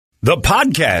The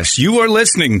podcast you are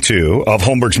listening to of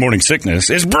Holmberg's Morning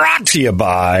Sickness is brought to you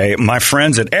by my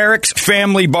friends at Eric's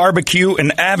Family Barbecue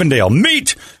in Avondale.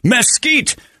 Meet,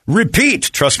 mesquite, repeat.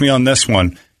 Trust me on this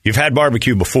one. You've had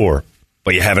barbecue before,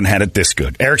 but you haven't had it this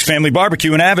good. Eric's Family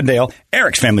Barbecue in Avondale,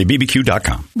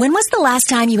 ericsfamilybbq.com. When was the last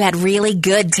time you had really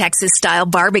good Texas-style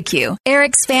barbecue?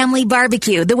 Eric's Family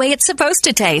Barbecue, the way it's supposed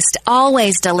to taste.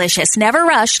 Always delicious, never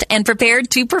rushed, and prepared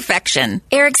to perfection.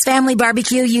 Eric's Family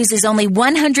Barbecue uses only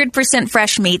 100%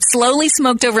 fresh meat, slowly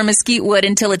smoked over mesquite wood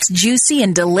until it's juicy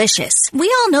and delicious.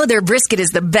 We all know their brisket is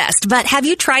the best, but have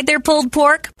you tried their pulled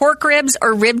pork, pork ribs,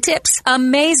 or rib tips?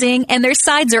 Amazing, and their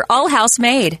sides are all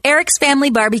house-made. Eric's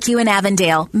Family Barbecue in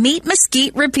Avondale. Meet,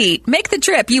 mesquite, repeat. Make the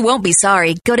trip. You won't be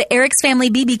sorry. Go to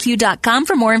ericsfamilybbq.com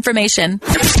for more information.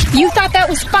 You thought that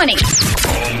was funny.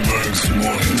 Holmberg's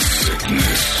Morning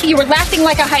Sickness. You were laughing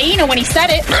like a hyena when he said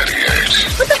it.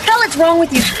 98. What the hell is wrong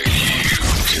with you?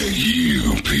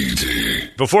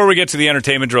 KUPD. Before we get to the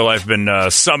entertainment drill, I've been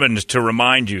summoned to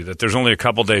remind you that there's only a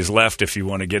couple days left if you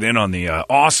want to get in on the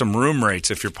awesome room rates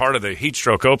if you're part of the Heat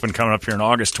Stroke Open coming up here on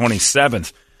August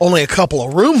 27th. Only a couple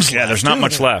of rooms left. Yeah, there's not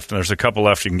much left. There's a couple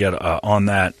left you can get on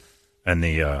that. And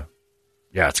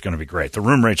it's going to be great. The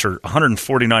room rates are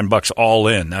 $149 all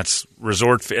in. That's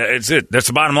resort fee. It's it. That's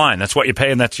the bottom line. That's what you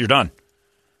pay, and you're done.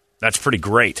 That's pretty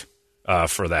great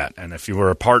for that. And if you were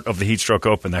a part of the Heat Stroke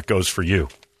Open, that goes for you.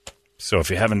 So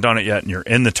if you haven't done it yet and you're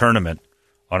in the tournament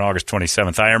on August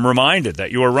 27th, I am reminded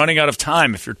that you are running out of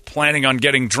time if you're planning on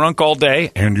getting drunk all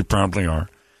day, and you probably are.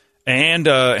 And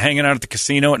hanging out at the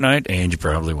casino at night, and you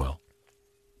probably will.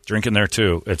 Drinking there,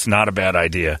 too. It's not a bad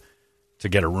idea to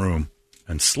get a room.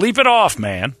 And sleep it off,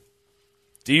 man.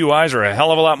 DUIs are a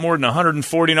hell of a lot more than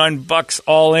 $149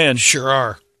 all in. Sure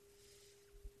are.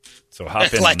 So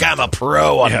hop in. Like I'm a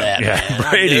pro on that.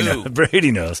 Yeah,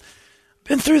 Brady knows.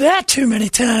 Been through that too many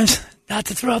times. Not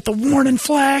to throw out the warning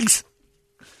flags.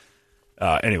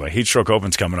 Anyway, Heat Stroke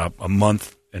Open's coming up a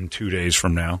month and 2 days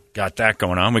from now. Got that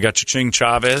going on. We got Cha-Ching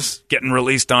Chavez getting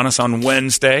released on us on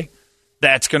Wednesday.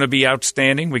 That's going to be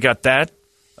outstanding. We got that.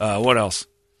 What else?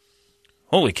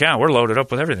 Holy cow, we're loaded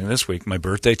up with everything this week. My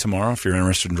birthday tomorrow, if you're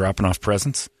interested in dropping off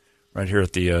presents right here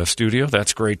at the studio.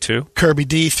 That's great, too. Kirby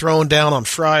D throwing down on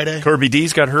Friday. Kirby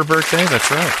D's got her birthday. That's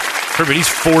right. Kirby D's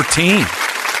 14.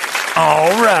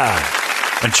 All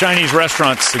right. And Chinese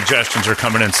restaurant suggestions are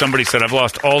coming in. Somebody said, I've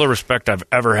lost all the respect I've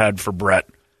ever had for Brett.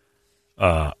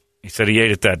 He said he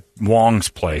ate at that Wong's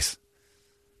place.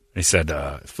 He said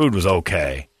food was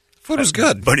okay. Food was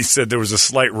good. But he said there was a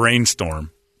slight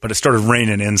rainstorm, but it started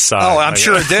raining inside. Oh, I'm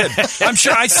sure it did. I'm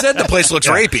sure. I said the place looks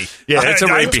rapey. Yeah, it's a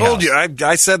rapey I told house. you.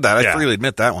 I said that. I freely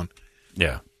admit that one.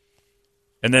 Yeah.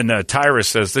 And then Tyrus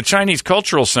says, the Chinese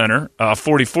Cultural Center,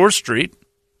 44th Street,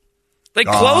 they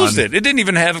closed it. It didn't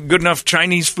even have good enough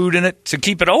Chinese food in it to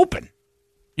keep it open.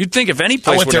 You'd think if any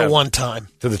place I went would there have, one time.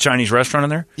 To the Chinese restaurant in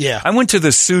there? Yeah. I went to the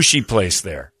sushi place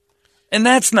there, and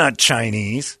that's not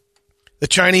Chinese. The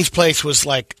Chinese place was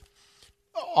like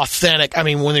authentic. I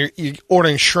mean, when you're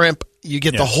ordering shrimp, you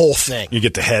get the whole thing. You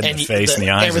get the head and the face and the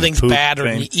eyes. Everything's and the poop battered,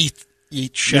 thing. and you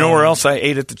eat shell. You know where else I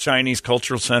ate at the Chinese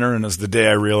Cultural Center, and it was the day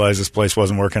I realized this place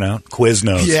wasn't working out?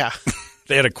 Quiznos. Yeah.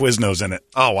 They had a Quiznos in it.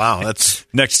 Oh, wow. That's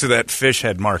next to that fish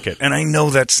head market. And I know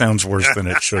that sounds worse than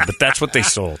it should, but that's what they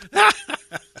sold.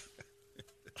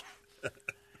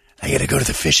 I got to go to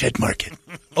the fish head market.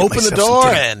 Open the door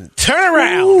and turn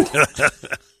around.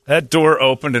 That door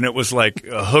opened, and it was like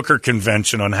a hooker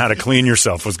convention on how to clean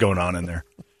yourself was going on in there.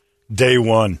 Day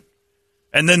one.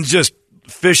 And then just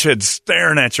fish heads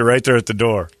staring at you right there at the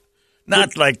door.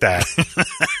 Not like that.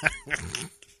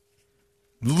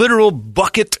 Literal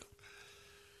bucket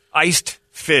iced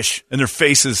fish in their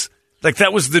faces. Like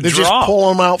that was the They draw. just pull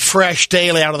them out fresh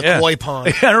daily out of the koi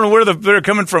pond. I don't know where they're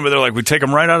coming from, but they're like, we take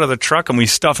them right out of the truck and we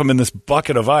stuff them in this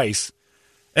bucket of ice.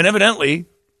 And evidently,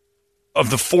 of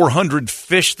the 400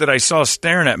 fish that I saw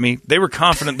staring at me, they were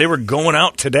confident they were going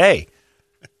out today.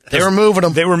 They were moving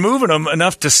them. They were moving them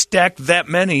enough to stack that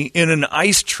many in an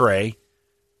ice tray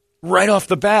right off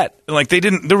the bat. Like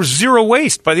there was zero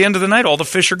waste. By the end of the night, all the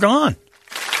fish are gone.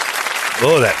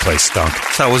 Oh, that place stunk.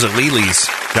 So was it Lily's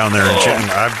down there in Chittenden?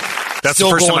 That's Still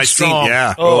the first time going I've seen. strong.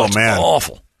 Yeah. Oh, man.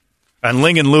 Awful. And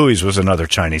Ling and Louie's was another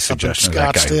Chinese suggestion.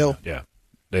 Up in Scottsdale. Yeah.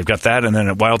 They've got that, and then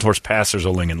at Wild Horse Pass, there's a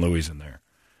Ling and Louie's in there.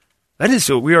 That is,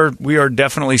 so we are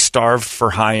definitely starved for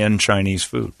high-end Chinese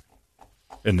food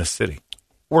in the city.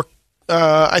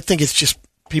 I think it's just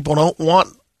people don't want.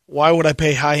 Why would I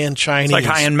pay high-end Chinese? It's like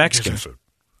high-end Mexican food.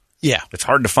 Yeah. It's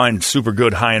hard to find super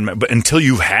good high-end, but until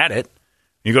you've had it,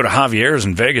 you go to Javier's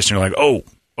in Vegas, and you're like, oh,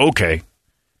 okay.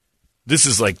 This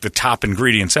is like the top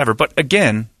ingredients ever. But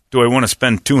again, do I want to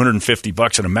spend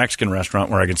 $250 at a Mexican restaurant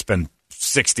where I can spend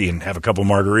 $60 and have a couple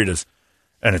margaritas?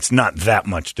 And it's not that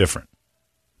much different,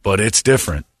 but it's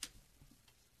different.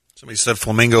 Somebody said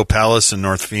Flamingo Palace in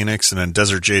North Phoenix and then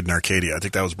Desert Jade in Arcadia. I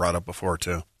think that was brought up before,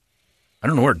 too. I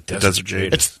don't know where Desert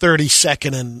Jade is. It's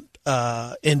 32nd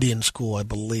and Indian School, I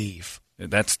believe.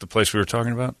 That's the place we were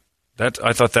talking about?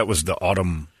 I thought that was the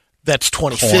Autumn. That's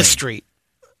 25th Street.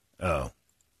 Oh.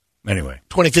 Anyway.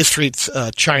 25th Street's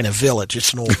China Village.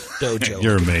 It's an old dojo.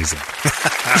 You're amazing.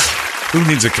 Who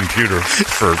needs a computer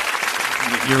for...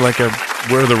 You're like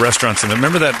where are the restaurants? And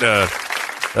remember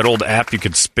that old app you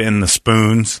could spin the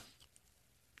spoons?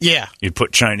 Yeah. You'd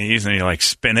put Chinese and you like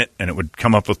spin it and it would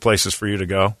come up with places for you to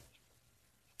go.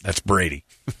 That's Brady.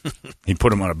 He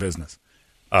put him out of business.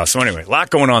 So anyway, a lot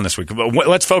going on this week. But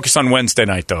let's focus on Wednesday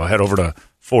night, though. Head over to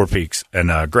Four Peaks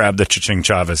and grab the Cha-Ching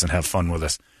Chavez and have fun with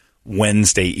us.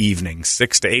 Wednesday evening,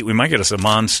 6 to 8. We might get us a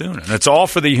monsoon. And it's all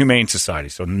for the Humane Society,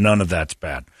 so none of that's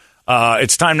bad.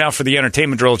 It's time now for the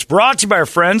entertainment drill. It's brought to you by our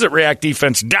friends at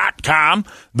reactdefense.com,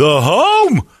 the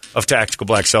home of Tactical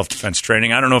Black Self-Defense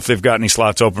Training. I don't know if they've got any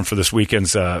slots open for this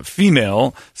weekend's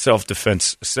female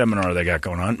self-defense seminar they got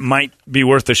going on. Might be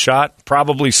worth a shot.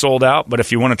 Probably sold out, but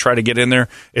if you want to try to get in there,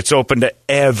 it's open to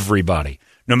everybody,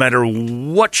 no matter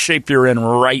what shape you're in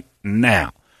right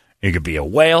now. You could be a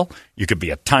whale. You could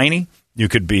be a tiny. You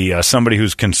could be somebody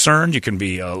who's concerned. You can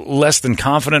be a less than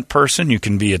confident person. You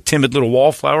can be a timid little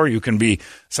wallflower. You can be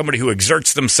somebody who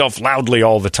exerts themselves loudly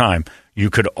all the time. You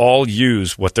could all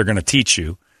use what they're going to teach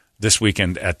you this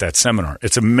weekend at that seminar.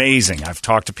 It's amazing. I've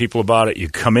talked to people about it. You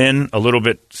come in a little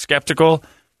bit skeptical,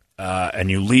 and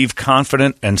you leave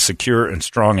confident and secure and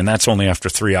strong, and that's only after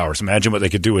 3 hours. Imagine what they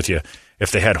could do with you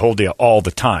if they had hold of you all the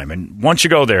time. And once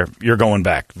you go there, you're going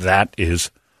back. That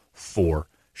is for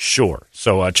sure.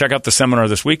 So check out the seminar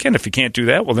this weekend. If you can't do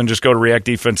that, well, then just go to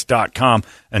reactdefense.com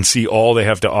and see all they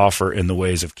have to offer in the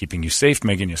ways of keeping you safe,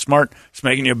 making you smart, just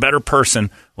making you a better person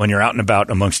when you're out and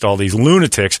about amongst all these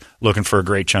lunatics looking for a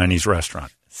great Chinese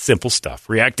restaurant. Simple stuff.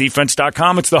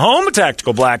 Reactdefense.com. It's the home of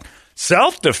Tactical Black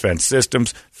Self-Defense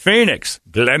Systems. Phoenix,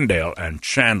 Glendale, and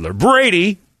Chandler.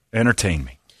 Brady, entertain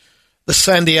me. The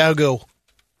San Diego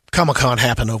Comic-Con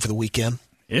happened over the weekend.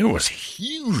 It was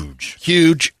huge.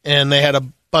 Huge, and they had a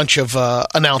bunch of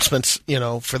announcements,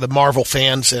 for the Marvel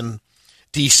fans in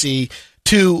DC.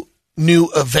 2 new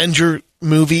Avenger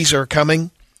movies are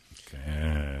coming.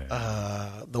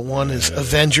 The one is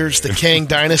Avengers, the Kang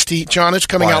Dynasty. John, it's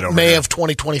coming out May of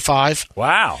 2025.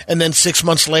 Wow. And then 6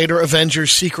 months later,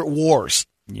 Avengers Secret Wars.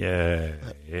 Yeah.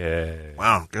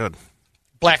 Wow, good.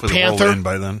 Black Hopefully Panther. we'll in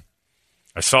by then.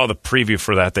 I saw the preview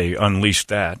for that. They unleashed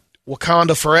that.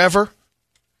 Wakanda Forever.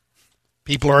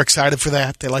 People are excited for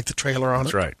that. They like the trailer on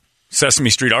That's it. right.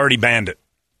 Sesame Street already banned it.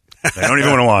 They don't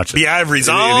even want to watch it. B. Ivory's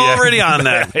already on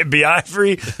that. B.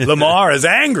 Ivory, Lamar is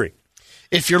angry.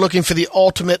 If you're looking for the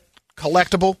ultimate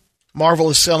collectible,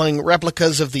 Marvel is selling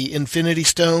replicas of the Infinity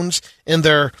Stones in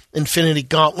their Infinity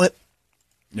Gauntlet.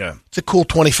 Yeah. It's a cool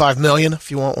 $25 million if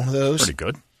you want one of those. Pretty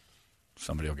good.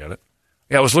 Somebody will get it.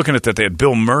 Yeah, I was looking at that. They had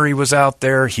Bill Murray was out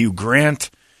there, Hugh Grant.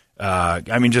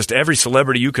 Just every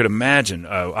celebrity you could imagine.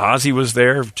 Ozzy was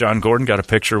there. John Gordon got a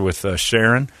picture with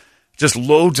Sharon. Just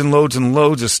loads and loads and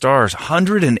loads of stars.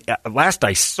 Last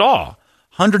I saw,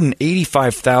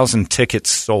 185,000 tickets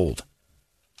sold.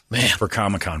 Man, for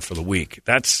Comic-Con for the week.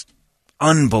 That's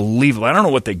unbelievable. I don't know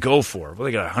what they go for. Well,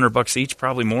 they got $100 each,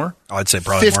 probably more. Oh, I'd say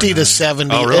probably 50 more to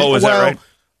 70. Oh, is that right?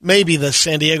 Maybe the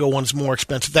San Diego one's more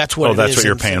expensive. That's what. That's what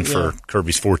you're paying for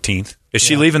Kirby's 14th. Is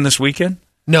she leaving this weekend?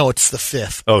 No, it's the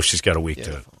 5th. Oh, she's got a week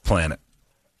to plan it.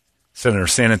 Senator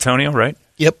San Antonio, right?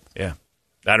 Yep. Yeah.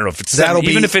 I don't know if it's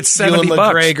even if it's $70. Ewan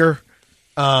McGregor,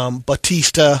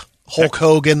 Batista, Hulk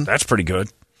Hogan. That's pretty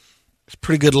good. It's a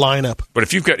pretty good lineup. But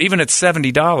if you've got even at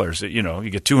 $70, you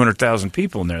get 200,000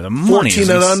 people in there. The money 14 is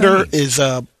and insane. under is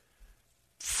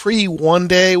free one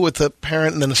day with a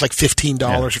parent, and then it's like $15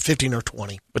 or $15 or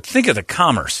 $20. But think of the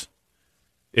commerce.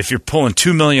 If you're pulling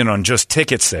 $2 million on just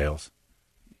ticket sales,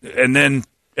 and then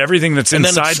everything that's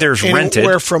inside there is rented.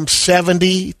 Anywhere from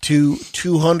 $70 to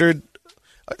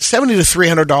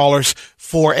 $300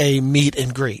 for a meet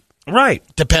and greet. Right.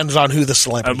 Depends on who the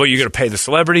celebrity. But you got to pay the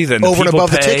celebrity, then over the and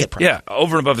above pay. the ticket price. Yeah,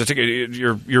 over and above the ticket.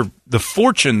 You're the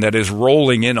fortune that is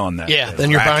rolling in on that. Yeah. Then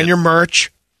you're buying your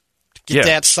merch. Get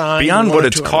that signed. Beyond what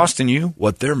it's costing you,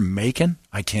 what they're making,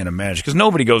 I can't imagine. Because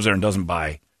nobody goes there and doesn't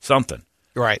buy something.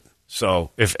 Right.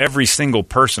 So if every single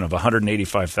person of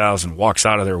 185,000 walks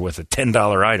out of there with a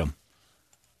 $10 item,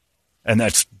 and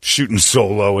that's shooting so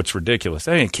low, it's ridiculous.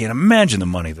 I can't imagine the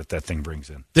money that thing brings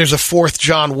in. There's a 4th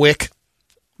John Wick.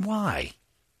 Why?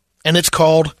 And it's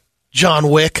called John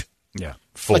Wick. Yeah.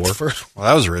 4. Like the first. Well,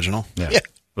 that was original. Yeah.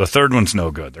 The third one's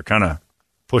no good. They're kind of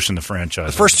pushing the franchise.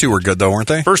 The first 2 were good, though, weren't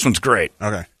they? First one's great.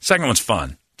 Okay. Second one's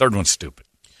fun. Third one's stupid.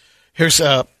 Here's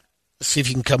see if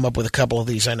you can come up with a couple of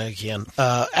these. I know you can.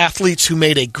 Athletes who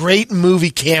made a great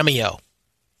movie cameo.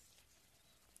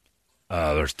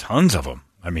 There's tons of them.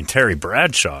 I mean, Terry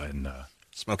Bradshaw and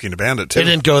Smokey and the Bandit, too. They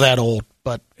didn't go that old,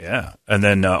 but yeah, and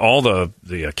then all the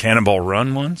Cannonball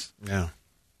Run ones. Yeah.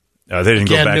 They didn't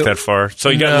go back that far. So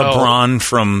you got No. LeBron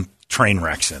from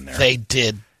Trainwrecks in there. they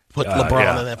did put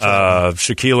LeBron in that film.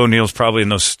 Shaquille O'Neal's probably in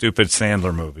those stupid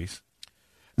Sandler movies.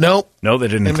 Nope. No, they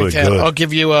didn't Let me include tell you, good. I'll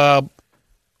give you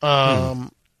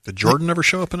Did Jordan ever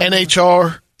show up in it?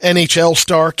 NHL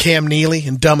star Cam Neely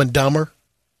in Dumb and Dumber.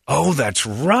 Oh, that's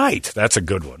right. That's a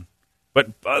good one. But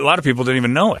a lot of people didn't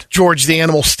even know it. George the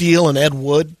Animal Steele and Ed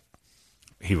Wood.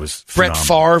 He was Brett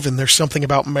phenomenal. Favre and There's Something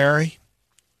About Mary.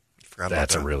 Forgot about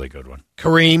That's a that. really good one.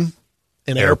 Kareem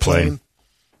in Airplane.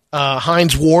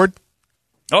 Heinz Ward,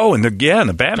 Oh, and the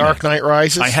Batman. Dark Knight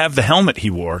Rises. I have the helmet he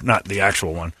wore, not the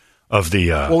actual one, of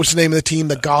the What was the name of the team?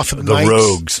 The Gotham the Knights?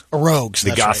 Rogues. Rogues. the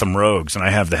that's Gotham Rogues, and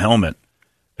I have the helmet,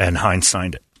 and Heinz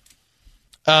signed it.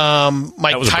 right.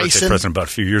 Mike That was a birthday Tyson, present about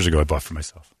a few years ago I bought for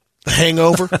myself. The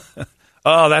Hangover.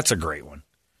 Oh, that's a great one.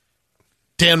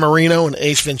 Dan Marino and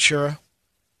Ace Ventura.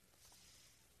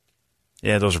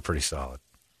 Yeah, those are pretty solid.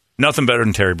 Nothing better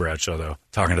than Terry Bradshaw, though,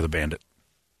 talking to the Bandit.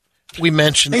 We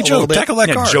mentioned Hey, a Joe, little bit. tackle that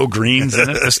Yeah, car. Joe Green's in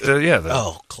it.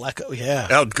 Oh, Klecko, yeah.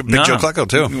 Oh, Big Joe Klecko,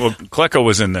 too. Well, Klecko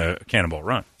was in the Cannonball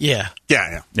Run. Yeah,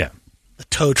 Yeah. Yeah. the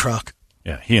tow truck.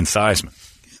 Yeah, he and Theismann.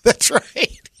 That's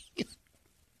right.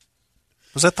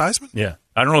 Was that Theismann? Yeah.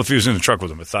 I don't know if he was in the truck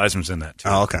with him, but Theismann's in that, too.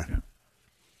 Oh, okay.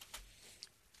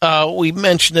 Yeah. We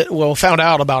mentioned it, found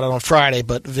out about it on Friday,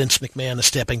 but Vince McMahon is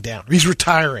stepping down. He's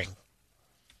retiring.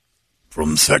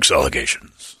 From sex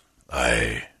allegations,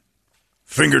 I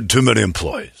fingered too many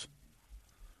employees.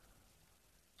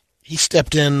 He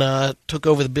stepped in, took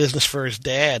over the business for his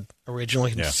dad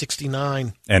originally in Yeah.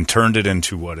 '69. And turned it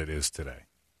into what it is today.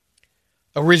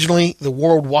 Originally, the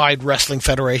Worldwide Wrestling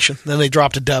Federation. Then they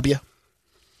dropped a W.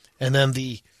 And then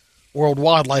the World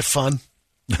Wildlife Fund.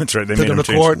 That's right. They Took made him him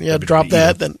to change court. the Yeah, WWE. drop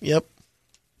that. Then, yep.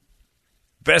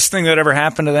 Best thing that ever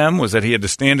happened to them was that he had to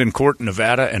stand in court in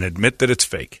Nevada and admit that it's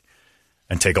fake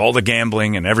and take all the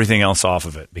gambling and everything else off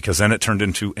of it, because then it turned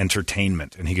into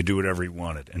entertainment and he could do whatever he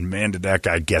wanted. And man, did that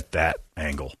guy get that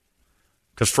angle.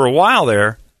 Because for a while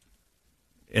there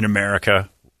in America,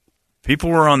 people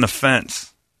were on the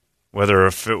fence, whether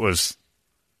if it was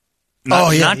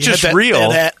not you just had real,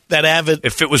 that avid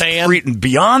if it was fan.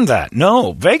 beyond that.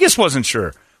 No, Vegas wasn't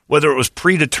sure whether it was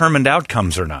predetermined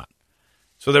outcomes or not.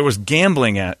 So there was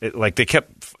gambling at it. Like they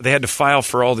had to file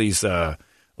for all these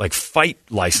like fight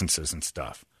licenses and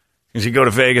stuff. Because you go to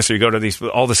Vegas or you go to these,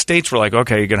 all the states were like,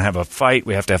 okay, you're going to have a fight.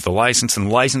 We have to have the license and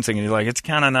licensing. And you're like, it's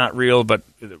kind of not real, but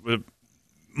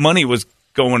money was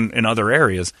going in other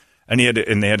areas. And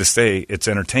they had to say it's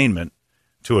entertainment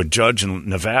to a judge in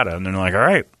Nevada. And they're like, all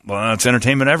right, well, it's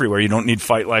entertainment everywhere. You don't need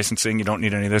fight licensing. You don't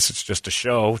need any of this. It's just a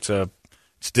show.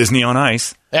 It's Disney on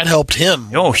Ice. That helped him.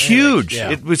 Oh, huge. Yeah.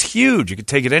 It was huge. You could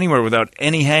take it anywhere without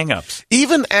any hang-ups.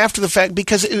 Even after the fact,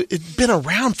 because it'd been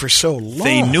around for so long.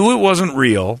 They knew it wasn't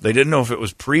real. They didn't know if it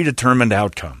was predetermined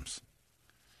outcomes.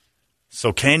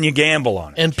 So can you gamble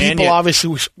on it? And Can people you-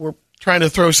 obviously were trying to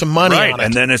throw some money right, on it.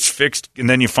 and then it's fixed, and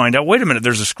then you find out, wait a minute,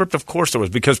 there's a script. Of course there was,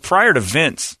 because prior to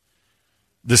Vince,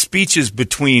 the speeches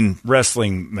between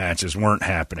wrestling matches weren't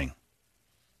happening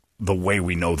the way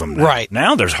we know them now. Right.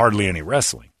 Now there's hardly any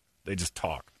wrestling. They just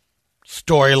talk.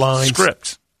 Storylines.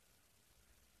 Scripts.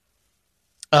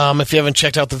 If you haven't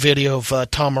checked out the video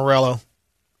of Tom Morello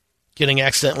getting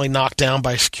accidentally knocked down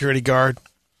by a security guard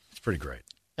It's pretty great.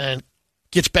 and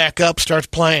gets back up, starts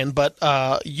playing, but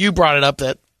you brought it up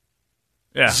that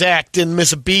Yeah. Zach didn't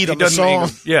miss a beat on the doesn't song.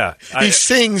 even- yeah. He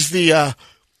sings the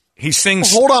He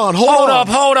sings. hold on. Hold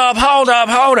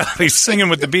up. He's singing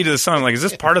with the beat of the song. Like, is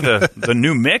this part of the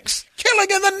new mix? killing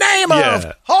in the name Yeah.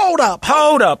 of hold up.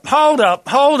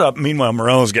 Hold up. Meanwhile,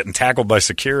 Morello's getting tackled by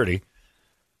security.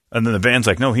 And then the band's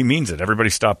like, no, he means it. Everybody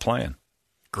stop playing.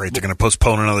 Great. They're going to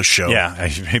postpone another show. Yeah.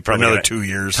 He probably another got- 2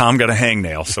 years. Tom got a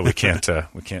hangnail, so we can't.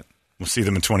 We'll see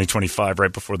them in 2025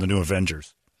 right before the new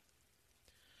Avengers.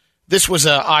 This was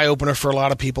an eye-opener for a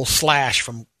lot of people. Slash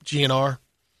from GNR.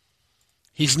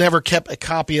 He's never kept a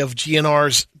copy of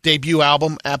GNR's debut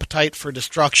album, Appetite for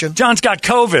Destruction. John's got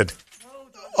COVID.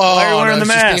 Oh, Why are you wearing the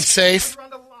it's just being mask? safe.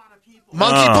 Oh,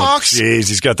 Monkeypox? jeez,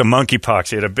 he's got the monkeypox.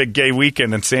 He had a big gay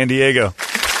weekend in San Diego.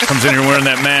 Comes in here wearing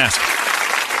that mask.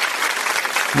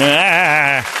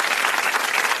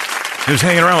 He was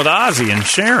hanging around with Ozzy and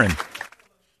Sharon.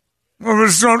 Well,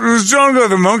 John got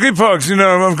the monkeypox. You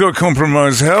know, I've got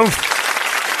compromised health.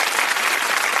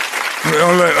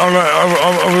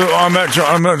 I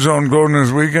met John Gordon this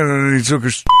weekend, and he took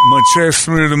my chest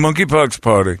to the monkeypox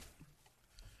party.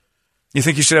 You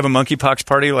think you should have a monkeypox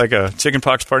party, like a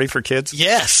chickenpox party for kids?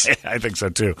 Yes. I think so,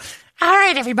 too. All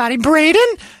right, everybody. Braden,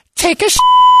 take a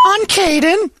on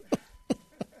Caden.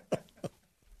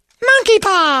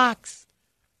 Monkeypox.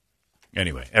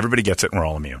 Anyway, everybody gets it, and we're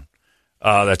all immune.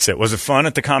 That's it. Was it fun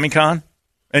at the Comic-Con?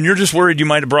 And you're just worried you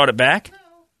might have brought it back?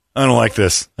 I don't like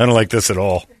this. I don't like this at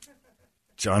all.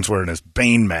 John's wearing his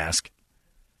Bane mask.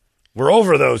 We're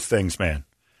over those things, man.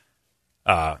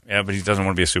 Yeah, but he doesn't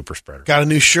want to be a super spreader. Got a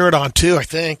new shirt on, too, I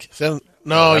think.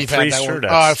 No, you've had that shirt?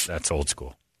 one. That's old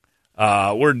school.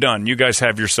 We're done. You guys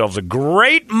have yourselves a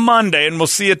great Monday, and we'll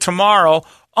see you tomorrow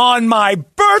on my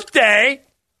birthday.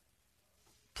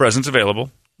 Presents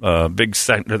available.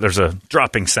 There's a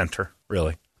dropping center,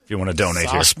 really, if you want to donate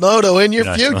here. Saucemoto in your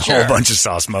future. A whole bunch of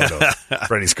Saucemoto.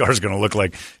 Freddie's car is going to look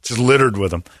like it's just littered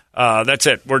with them. That's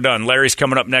it. We're done. Larry's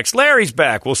coming up next. Larry's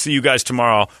back. We'll see you guys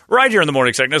tomorrow right here in the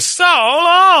Morning Sickness. So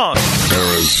long!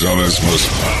 Arizona's most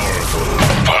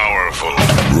powerful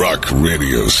rock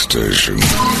radio station.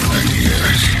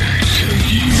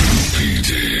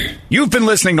 UPD. You've been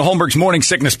listening to Holmberg's Morning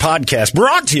Sickness Podcast,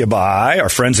 brought to you by our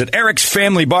friends at Eric's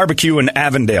Family Barbecue in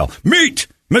Avondale. Meet,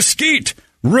 mesquite,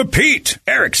 repeat.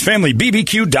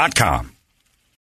 Eric'sFamilyBBQ.com.